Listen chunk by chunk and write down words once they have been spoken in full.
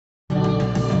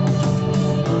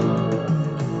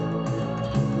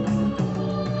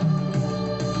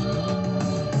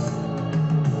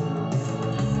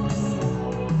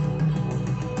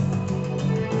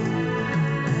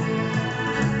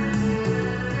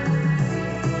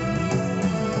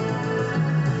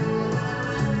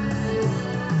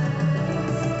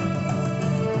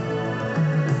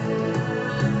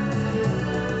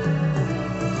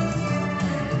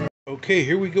Okay,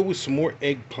 here we go with some more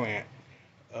eggplant.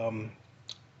 Um,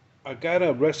 I got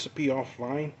a recipe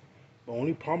offline. The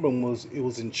only problem was it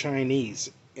was in Chinese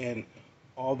and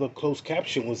all the closed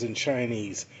caption was in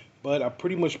Chinese. But I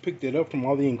pretty much picked it up from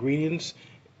all the ingredients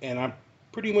and I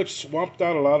pretty much swapped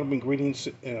out a lot of ingredients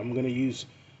and I'm going to use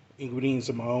ingredients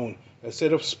of my own.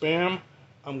 Instead of spam,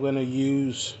 I'm going to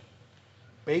use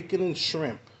bacon and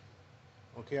shrimp.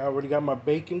 Okay, I already got my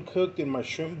bacon cooked and my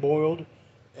shrimp boiled,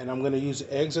 and I'm going to use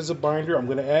eggs as a binder. I'm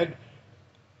going to add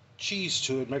cheese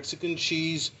to it, Mexican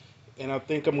cheese, and I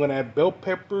think I'm going to add bell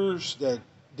peppers that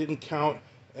didn't count.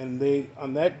 And they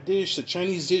on that dish, the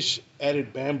Chinese dish,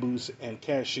 added bamboos and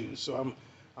cashews. So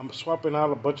I'm swapping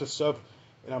out a bunch of stuff,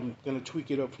 and I'm going to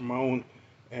tweak it up for my own,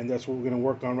 and that's what we're going to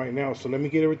work on right now. So let me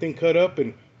get everything cut up,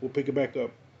 and we'll pick it back up.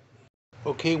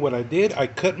 Okay, what I did, I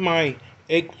cut my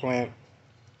eggplant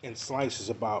in slices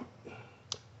about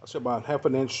I'll say about half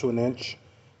an inch to an inch,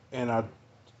 and I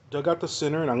dug out the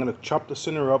center, and I'm going to chop the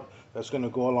center up. That's going to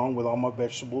go along with all my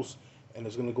vegetables, and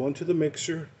it's going to go into the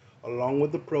mixer along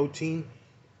with the protein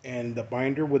and the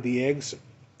binder with the eggs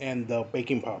and the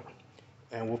baking powder.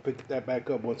 And we'll pick that back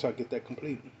up once I get that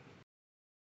complete.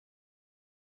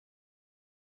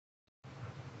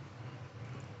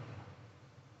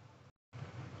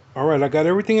 All right, I got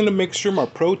everything in the mixture, my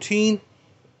protein,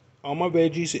 all my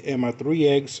veggies, and my 3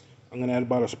 eggs. I'm going to add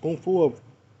about a spoonful of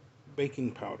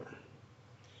baking powder.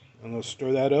 I'm going to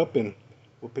stir that up, and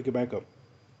we'll pick it back up.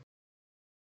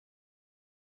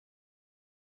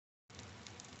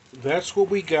 That's what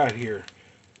we got here.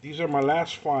 These are my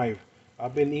last 5.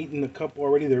 I've been eating a couple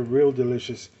already. They're real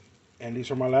delicious. And these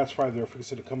are my last 5. They're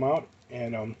fixing to come out.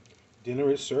 And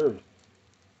dinner is served.